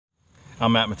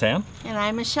I'm Matt Mittan. And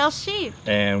I'm Michele Sheve.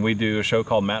 And we do a show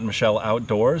called Matt and Michele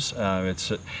Outdoors.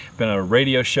 It's been a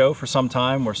radio show for some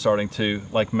time. We're starting to,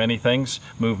 like many things,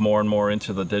 move more and more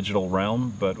into the digital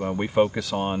realm, but we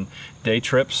focus on day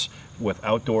trips with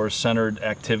outdoors-centered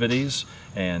activities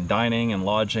and dining and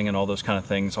lodging and all those kind of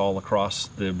things all across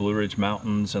the Blue Ridge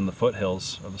Mountains and the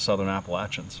foothills of the Southern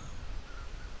Appalachians.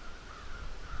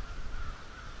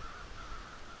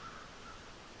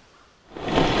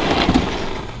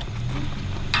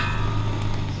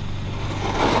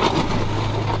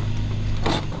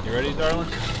 You ready, darling?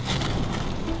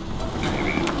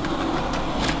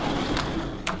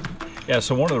 Yeah,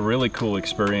 so one of the really cool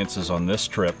experiences on this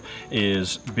trip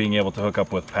is being able to hook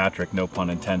up with Patrick, no pun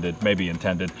intended, maybe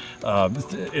intended.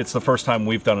 It's the first time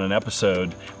we've done an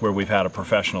episode where we've had a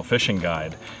professional fishing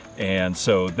guide. And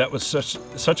so that was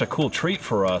such a cool treat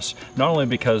for us, not only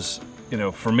because, you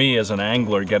know, for me as an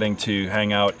angler, getting to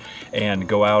hang out and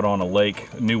go out on a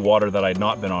lake, new water that I'd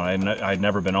not been on. I'd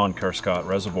never been on Kerr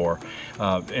Reservoir,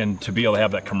 and to be able to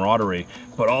have that camaraderie,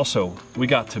 but also we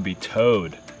got to be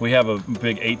towed. We have a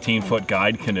big 18-foot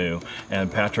guide canoe,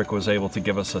 and Patrick was able to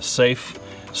give us a safe,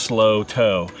 slow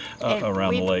tow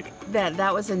around the lake.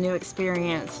 That was a new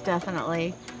experience,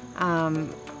 definitely.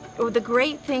 The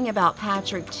great thing about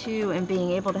Patrick too, and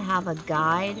being able to have a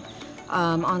guide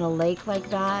on a lake like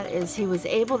that, is he was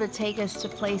able to take us to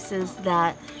places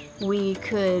that we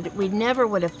never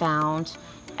would have found,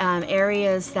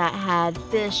 areas that had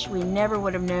fish we never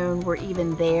would have known were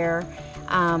even there.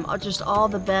 Just all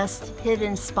the best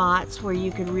hidden spots where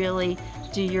you could really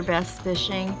do your best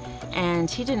fishing,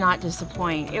 and he did not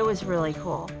disappoint. It was really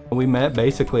cool. We met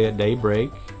basically at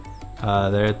daybreak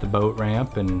there at the boat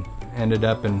ramp and ended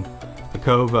up in the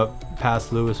cove up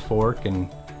past Lewis Fork, and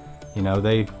you know,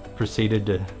 they proceeded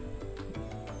to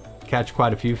catch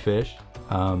quite a few fish.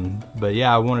 But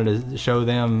yeah, I wanted to show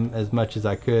them as much as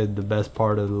I could the best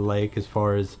part of the lake as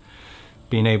far as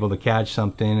being able to catch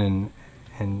something,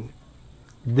 and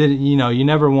you know, you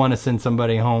never want to send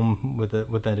somebody home with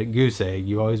a goose egg.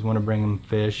 You always want to bring them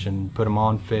fish and put them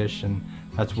on fish, and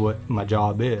that's what my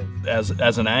job is.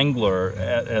 As an angler,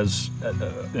 as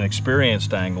an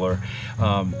experienced angler,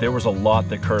 there was a lot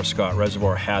that Kerr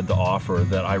Reservoir had to offer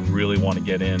that I really want to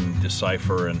get in,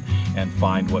 decipher, and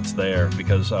find what's there,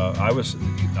 because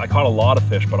I caught a lot of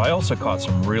fish, but I also caught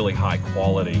some really high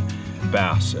quality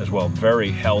bass as well.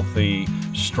 Very healthy,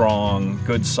 strong,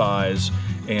 good size.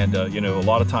 And you know, a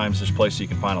lot of times there's places you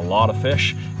can find a lot of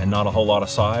fish and not a whole lot of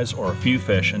size, or a few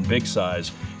fish and big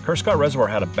size. Kerr Reservoir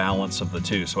had a balance of the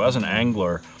two. So as an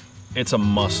angler, it's a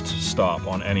must stop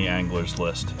on any angler's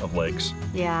list of lakes.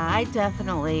 Yeah, I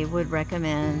definitely would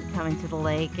recommend coming to the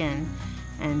lake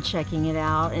and checking it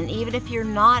out. And even if you're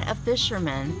not a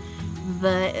fisherman,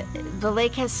 the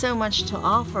lake has so much to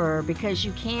offer, because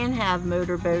you can have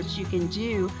motorboats, you can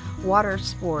do water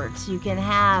sports, you can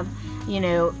have, you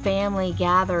know, family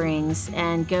gatherings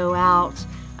and go out,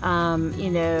 you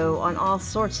know, on all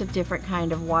sorts of different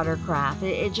kind of watercraft.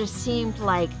 It just seemed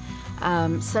like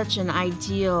such an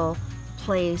ideal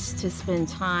place to spend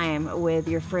time with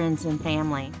your friends and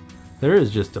family. There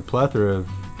is just a plethora of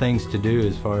things to do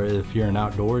as far as if you're an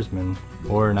outdoorsman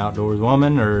or an outdoors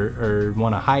woman, or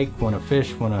want to hike, want to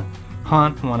fish, want to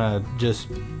hunt, want to just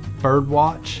bird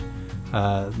watch.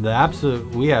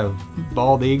 We have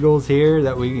bald eagles here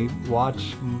that we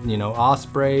watch, you know,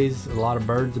 ospreys, a lot of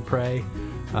birds of prey.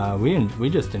 We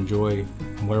just enjoy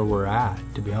where we're at,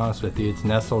 to be honest with you. It's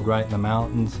nestled right in the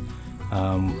mountains.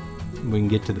 We can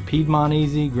get to the Piedmont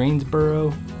easy,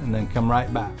 Greensboro, and then come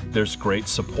right back. There's great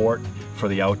support for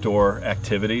the outdoor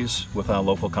activities with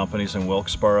local companies in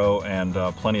Wilkesboro, and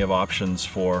plenty of options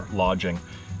for lodging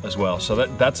as well. So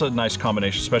that's a nice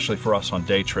combination, especially for us on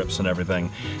day trips and everything,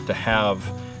 to have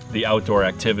the outdoor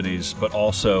activities, but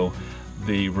also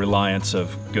the reliance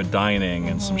of good dining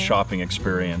and some shopping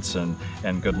experience and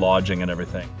good lodging and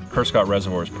everything. Kerr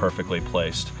Reservoir is perfectly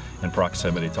placed in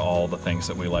proximity to all the things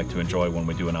that we like to enjoy when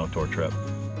we do an outdoor trip.